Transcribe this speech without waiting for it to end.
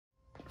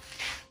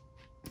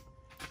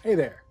Hey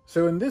there.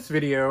 So in this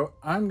video,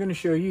 I'm going to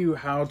show you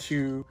how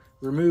to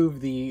remove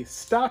the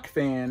stock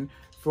fan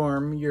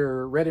from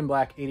your red and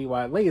black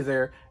 80-watt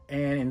laser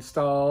and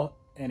install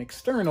an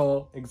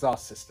external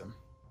exhaust system.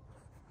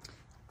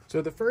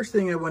 So the first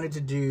thing I wanted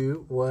to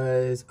do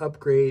was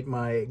upgrade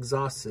my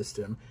exhaust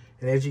system.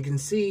 And as you can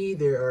see,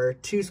 there are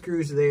 2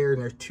 screws there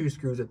and there's 2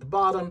 screws at the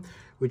bottom,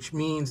 which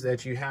means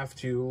that you have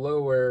to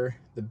lower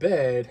the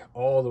bed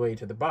all the way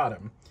to the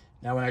bottom.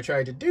 Now, when I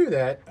tried to do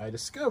that, I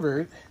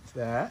discovered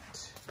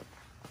that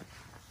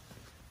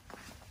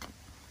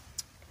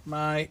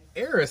my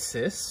air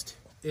assist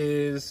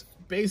is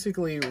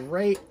basically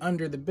right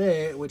under the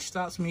bed, which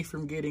stops me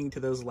from getting to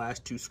those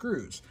last 2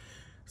 screws.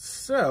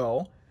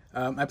 So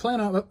I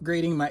plan on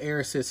upgrading my air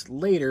assist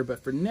later,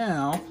 but for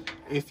now,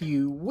 if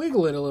you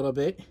wiggle it a little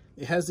bit,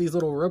 it has these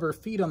little rubber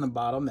feet on the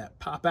bottom that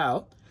pop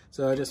out.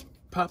 So I just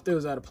pop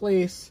those out of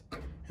place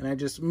and I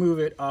just move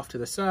it off to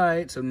the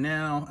side. So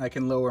now I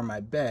can lower my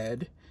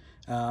bed.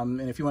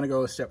 And if you want to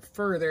go a step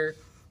further,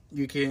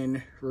 you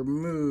can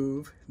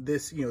remove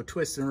this,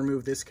 twist and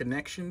remove this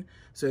connection,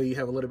 so you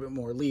have a little bit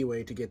more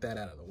leeway to get that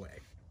out of the way.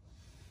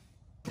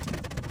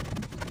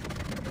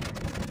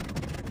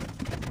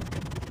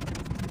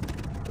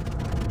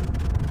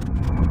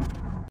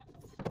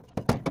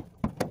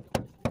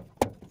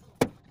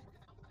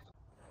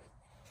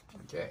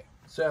 Okay,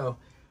 so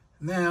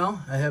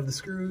now I have the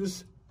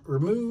screws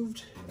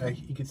removed.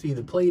 You can see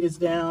the plate is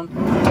down.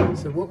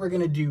 So what we're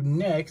gonna do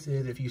next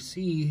is, if you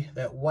see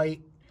that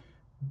white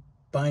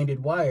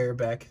binded wire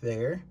back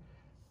there,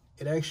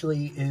 it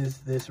actually is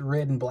this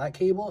red and black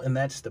cable, and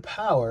that's the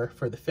power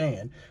for the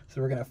fan. So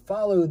we're gonna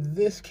follow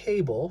this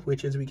cable,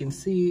 which, as we can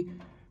see,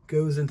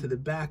 goes into the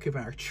back of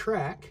our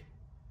track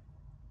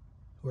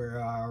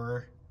where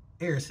our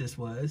air assist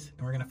was,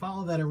 and we're gonna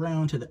follow that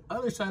around to the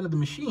other side of the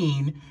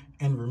machine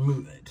and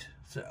remove it.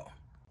 So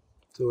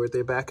we're at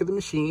the back of the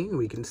machine.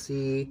 We can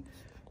see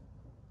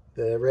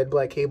the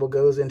red-black cable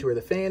goes into where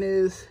the fan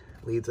is,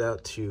 leads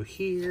out to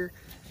here,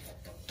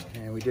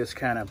 and we just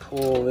kind of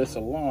pull this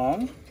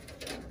along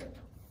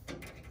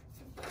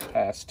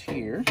past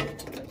here.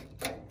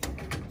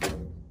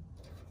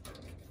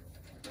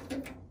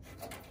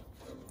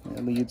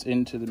 It leads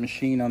into the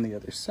machine on the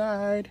other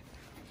side.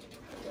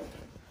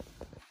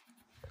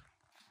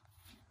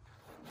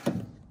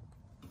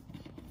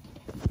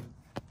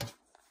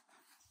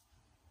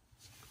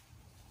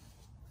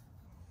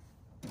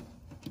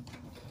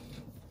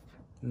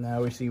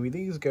 Now we see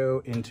these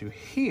go into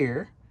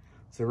here.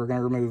 So we're going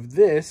to remove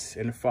this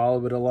and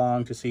follow it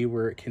along to see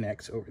where it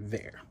connects over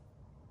there.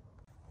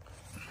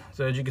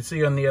 So as you can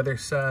see on the other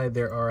side,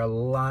 there are a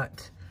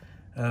lot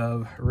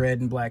of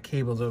red and black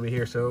cables over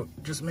here. So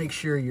just make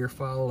sure you're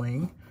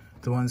following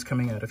the ones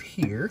coming out of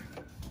here.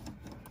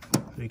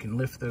 So you can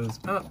lift those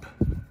up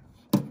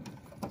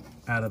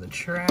out of the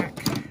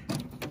track.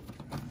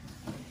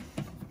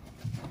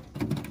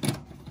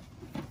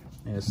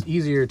 And it's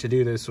easier to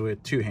do this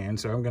with 2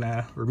 hands. So I'm going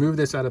to remove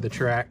this out of the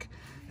track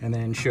and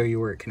then show you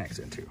where it connects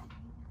into.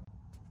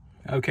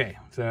 Okay,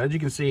 so as you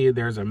can see,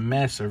 there's a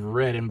mess of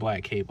red and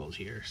black cables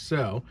here.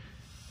 So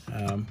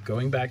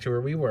going back to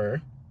where we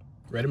were,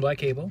 red and black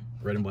cable,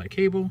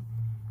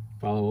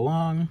 follow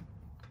along.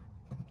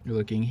 You're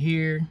looking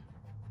here.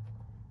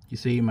 You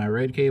see my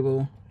red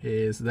cable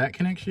is that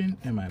connection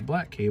and my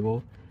black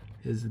cable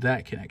is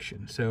that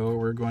connection. So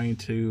we're going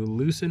to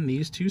loosen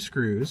these 2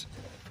 screws,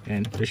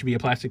 and there should be a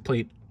plastic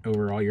plate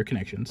over all your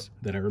connections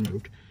that I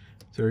removed.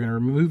 So we're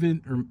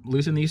going to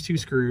loosen these 2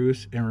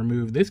 screws and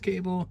remove this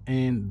cable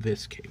and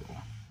this cable.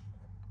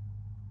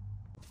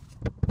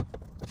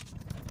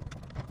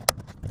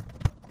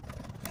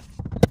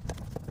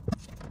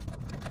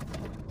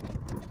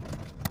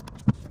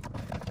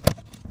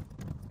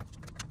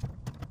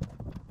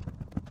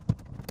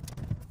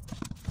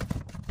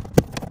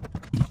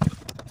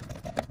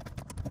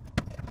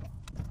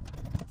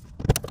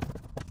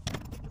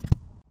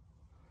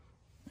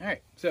 All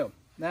right, so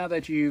now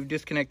that you've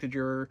disconnected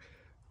your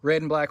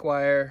red and black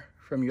wire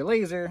from your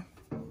laser,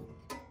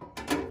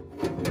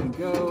 there you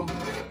go.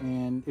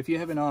 And if you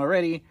haven't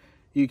already,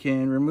 you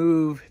can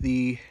remove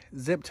the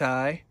zip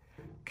tie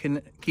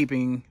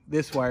keeping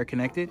this wire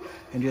connected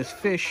and just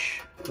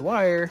fish the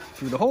wire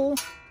through the hole.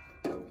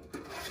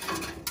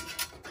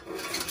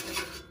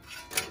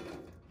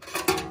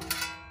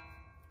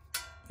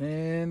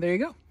 And there you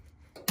go.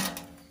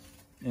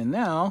 And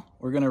now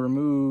we're going to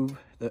remove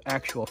the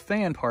actual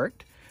fan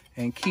part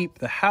and keep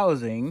the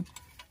housing,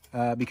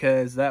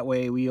 because that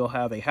way we'll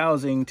have a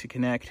housing to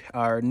connect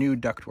our new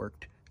ductwork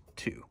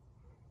to.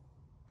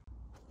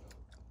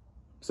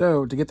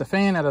 So to get the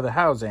fan out of the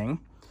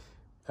housing,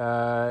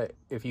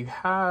 if you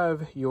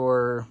have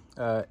your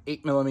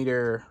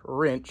 8mm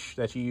wrench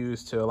that you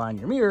use to align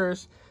your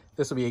mirrors,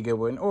 this will be a good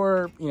one,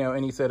 or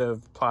any set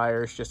of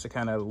pliers just to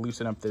kind of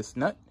loosen up this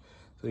nut.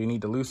 So you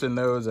need to loosen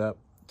those up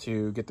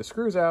to get the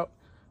screws out,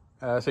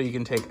 so you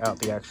can take out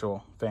the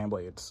actual fan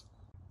blades.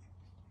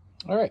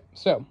 All right,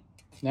 so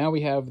now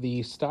we have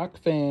the stock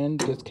fan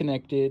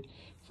disconnected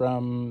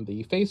from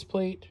the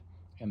faceplate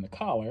and the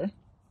collar.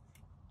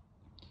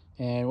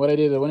 And what I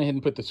did, I went ahead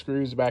and put the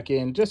screws back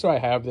in just so I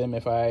have them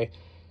if I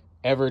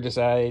ever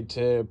decide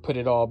to put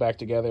it all back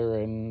together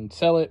and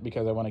sell it,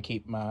 because I want to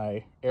keep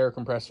my air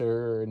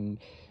compressor and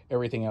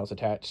everything else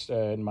attached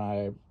in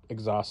my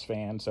exhaust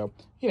fan. So,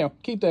 you know,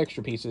 keep the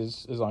extra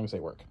pieces as long as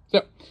they work.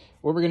 So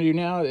what we're going to do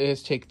now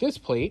is take this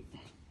plate,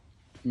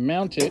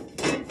 mount it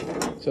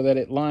so that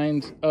it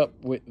lines up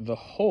with the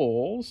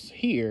holes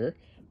here,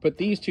 put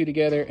these two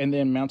together, and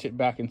then mount it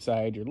back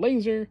inside your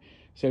laser.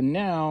 So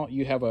now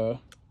you have a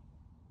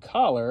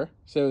collar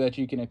so that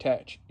you can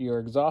attach your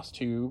exhaust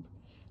tube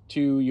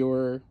to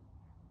your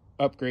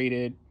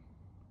upgraded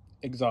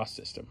exhaust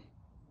system.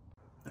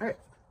 All right,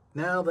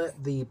 now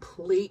that the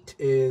plate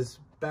is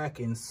back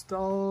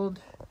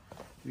installed,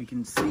 we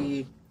can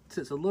see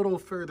it's a little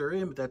further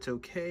in, but that's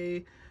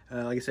okay.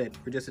 Like I said,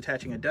 we're just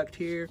attaching a duct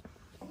here.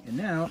 And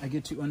now I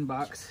get to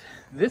unbox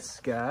this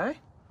guy,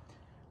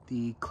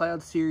 the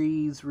Cloud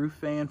Series roof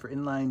fan for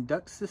inline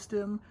duct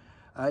system.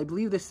 I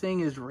believe this thing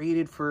is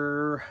rated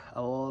for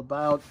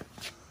about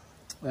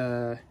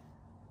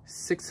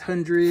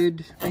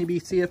 600 maybe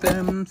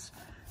CFMs.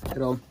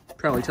 It'll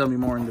probably tell me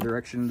more in the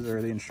directions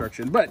or the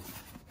instructions, but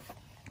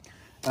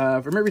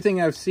from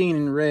everything I've seen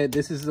and read,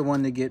 this is the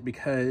one to get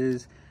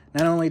because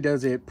not only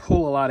does it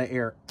pull a lot of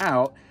air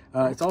out,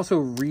 it's also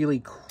really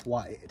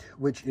quiet,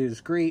 which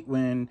is great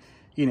when,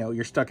 you know,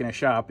 you're stuck in a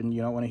shop and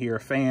you don't want to hear a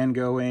fan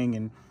going,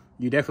 and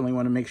you definitely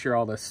want to make sure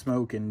all the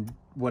smoke and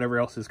whatever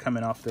else is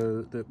coming off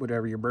the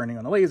whatever you're burning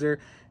on the laser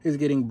is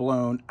getting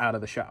blown out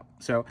of the shop.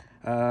 So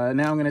now I'm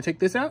going to take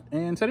this out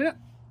and set it up.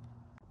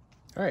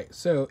 All right,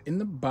 so in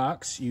the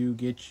box you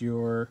get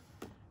your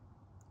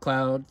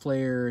Cloud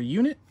Flare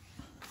unit.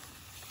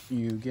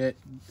 You get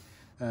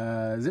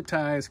zip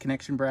ties,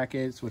 connection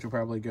brackets, which will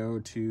probably go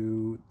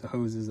to the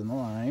hoses and the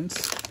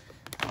lines.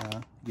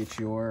 Get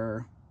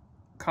your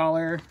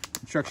collar,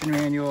 instruction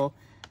manual,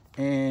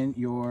 and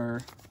your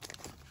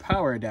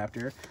power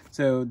adapter.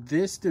 So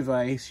this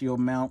device you'll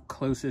mount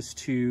closest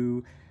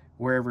to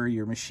wherever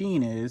your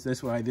machine is.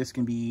 That's why this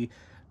can be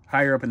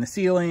higher up in the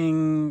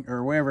ceiling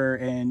or wherever,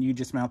 and you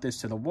just mount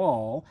this to the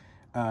wall,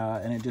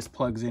 and it just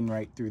plugs in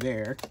right through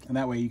there. And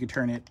that way you can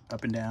turn it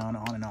up and down,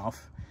 on and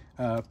off,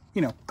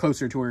 you know,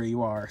 closer to where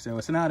you are. So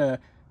it's not a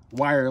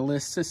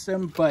wireless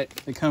system, but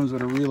it comes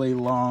with a really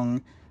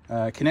long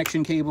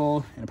connection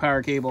cable and a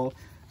power cable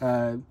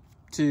to,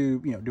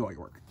 you know, do all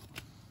your work.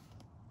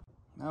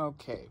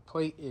 Okay,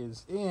 plate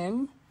is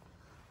in.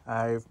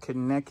 I've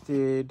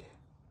connected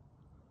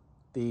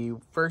the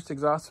first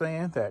exhaust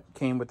fan that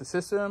came with the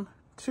system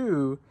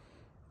to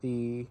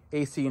the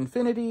AC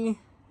Infinity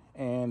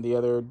and the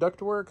other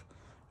ductwork.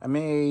 I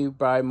may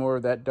buy more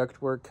of that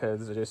ductwork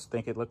because I just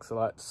think it looks a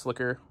lot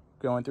slicker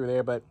going through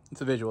there, but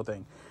it's a visual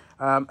thing.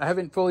 I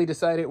haven't fully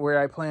decided where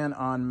I plan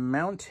on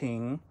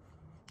mounting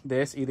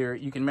this. Either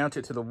you can mount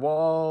it to the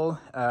wall.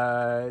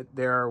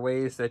 There are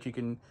ways that you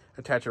can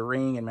attach a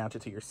ring and mount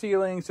it to your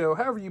ceiling. So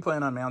however you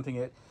plan on mounting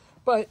it.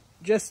 But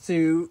just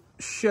to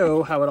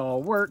show how it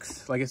all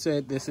works, like I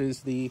said, this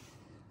is the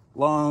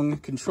long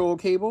control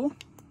cable.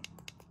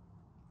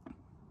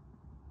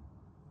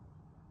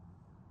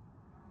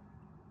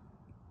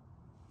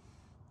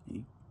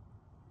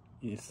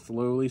 It's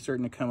slowly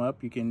starting to come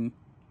up. You can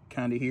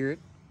kind of hear it.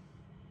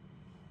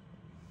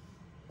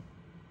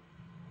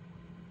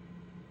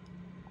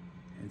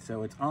 And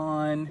so it's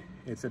on.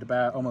 It's at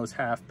about almost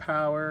half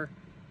power.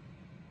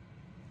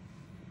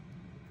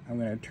 I'm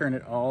going to turn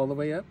it all the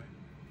way up.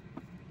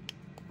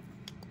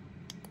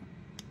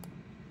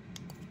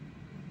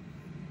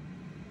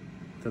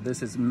 So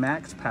this is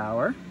max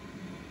power.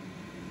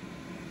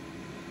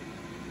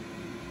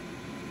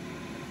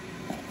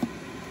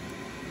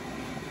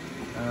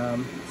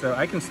 So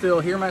I can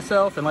still hear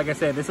myself, and like I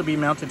said, this will be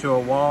mounted to a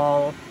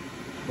wall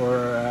or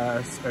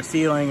a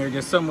ceiling or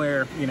just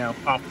somewhere, you know,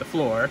 off the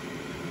floor.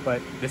 But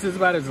this is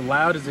about as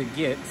loud as it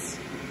gets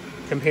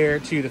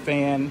compared to the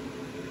fan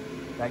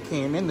that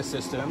came in the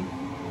system.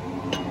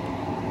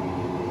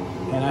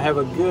 And I have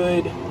a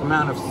good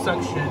amount of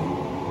suction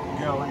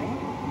going.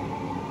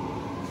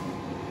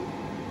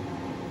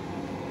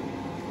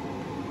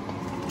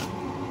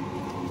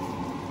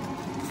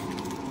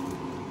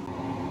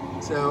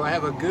 So I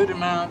have a good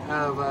amount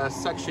of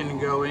suction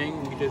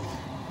going. You can just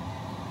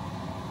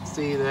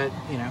see that,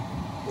 you know,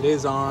 it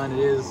is on, it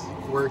is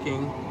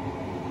working.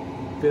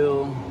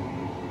 Feel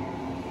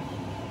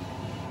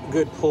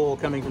good pull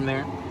coming from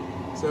there.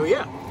 So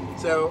yeah,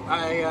 so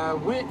I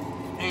went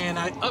and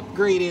I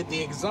upgraded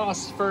the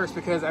exhaust first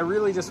because I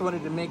really just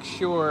wanted to make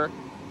sure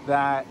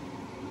that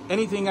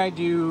anything I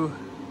do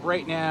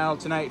right now,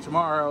 tonight,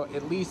 tomorrow,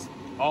 at least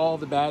all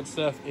the bad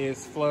stuff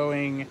is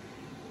flowing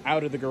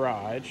out of the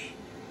garage.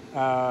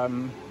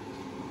 And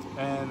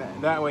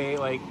that way,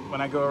 like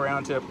when I go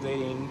around to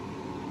updating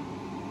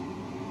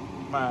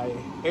my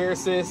air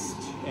assist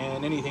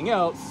and anything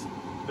else,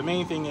 the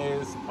main thing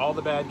is all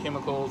the bad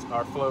chemicals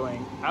are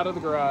flowing out of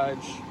the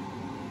garage,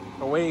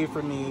 away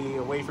from me,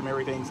 away from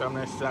everything, so I'm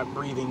gonna stop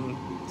breathing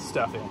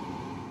stuff in.